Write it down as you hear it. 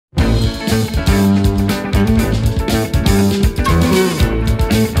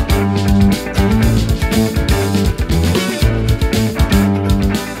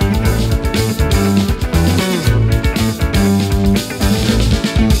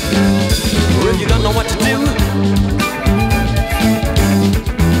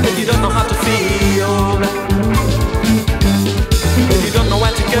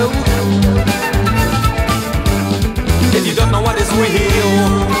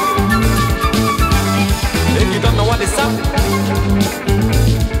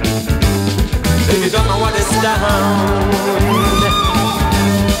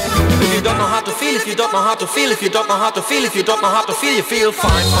how to feel, if you don't know how to feel, if you don't know how to feel, you feel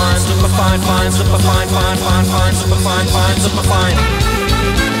fine, fine, super fine, fine, super fine, fine, fine, fine, super fine, fine, super fine.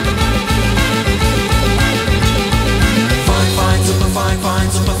 Fine, fine, super fine,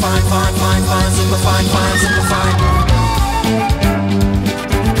 fine, super fine, fine, fine, fine, super fine, fine, super fine.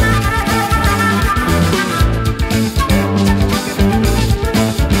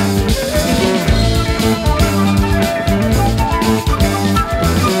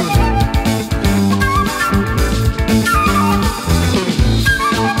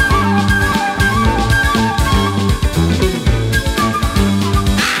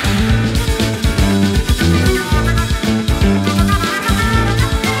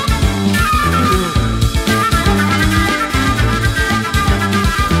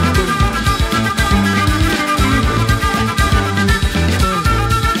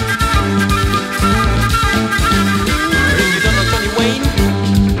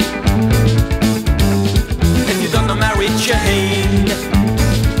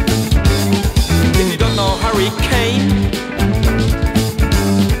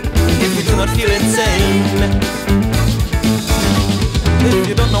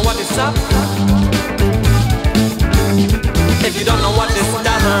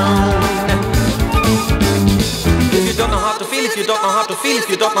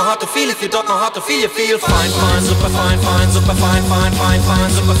 If you don't know how to feel, you feel fine, fine, super fine, fine, super fine, fine, fine, fine,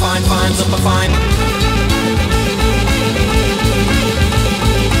 super fine, fine, super fine.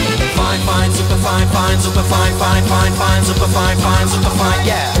 Fine, fine, super fine, fine, super fine, fine, fine, fine, super fine, fine, super fine,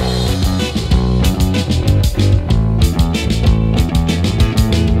 yeah.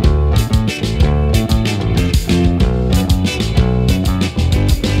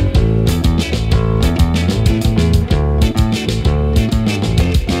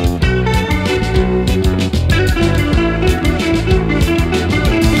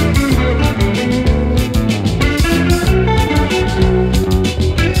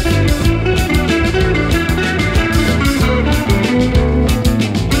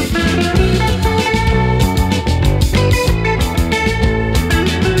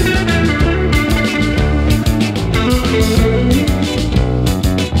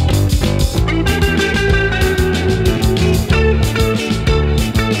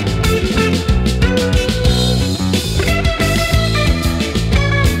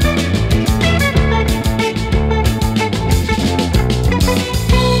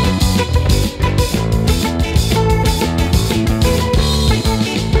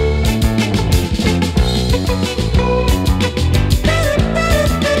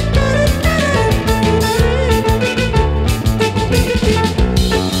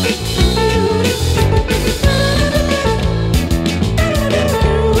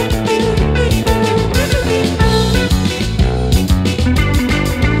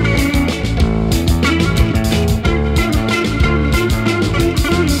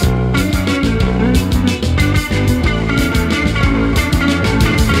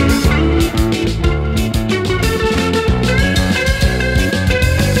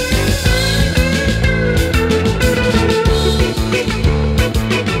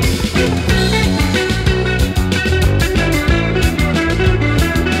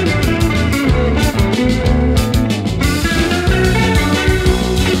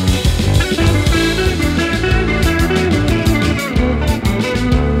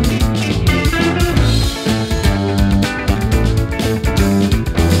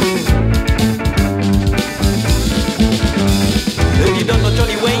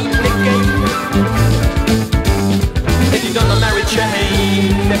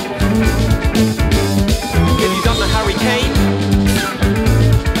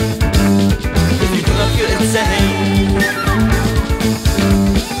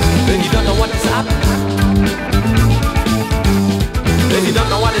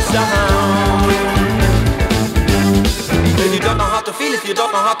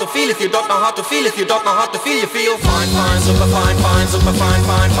 If you don't know how to feel, if you don't know how to feel, you feel fine, fine, super fine, fine, super fine,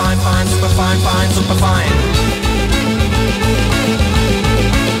 fine, fine, fine, super fine, fine, super fine.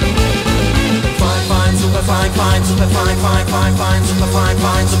 Fine, fine, super fine, fine, super fine, fine, fine, fine, super fine,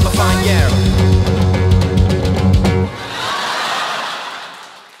 fine, super fine, yeah.